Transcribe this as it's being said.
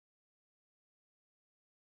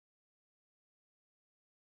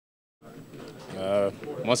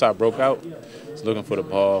once I broke out, I was looking for the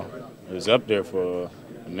ball. It was up there for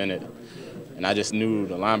a minute, and I just knew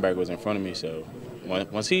the linebacker was in front of me. So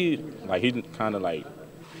once he kind of like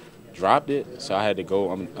dropped it, so I had to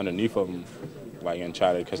go underneath of him, and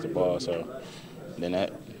try to catch the ball. So then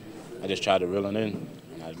I just tried to reel it in,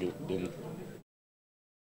 and I didn't.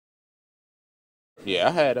 Yeah,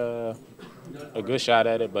 I had a good shot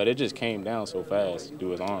at it, but it just came down so fast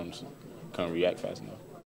through his arms. Couldn't react fast enough.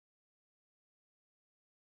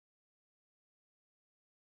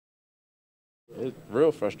 It's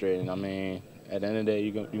real frustrating. I mean, at the end of the day,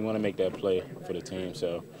 you want to make that play for the team,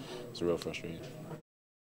 so it's real frustrating.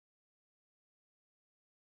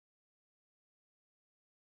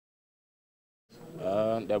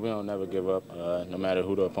 That we don't never give up. No matter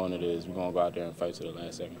who the opponent is, we're gonna go out there and fight to the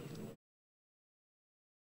last second.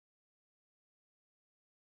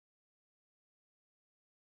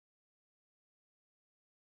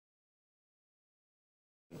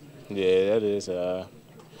 Yeah, that is.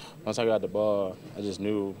 Once I got the ball, I just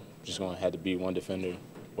knew just gonna have to beat one defender,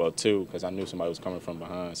 well two, because I knew somebody was coming from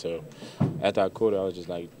behind. So after I caught it, I was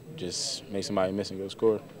just make somebody miss and go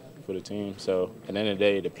score for the team. So at the end of the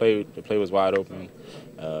day, the play was wide open.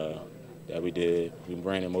 That we did. We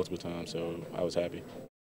ran it multiple times, so I was happy.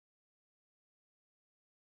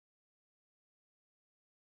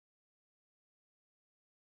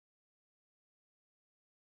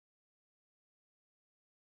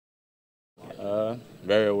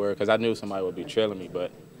 Very aware, because I knew somebody would be trailing me,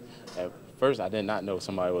 but at first I did not know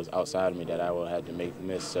somebody was outside of me that I would have to make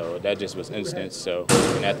miss. So that just was instant. So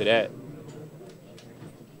and after that,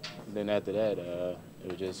 it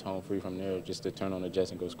was just home free from there, just to turn on the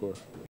Jets and go score.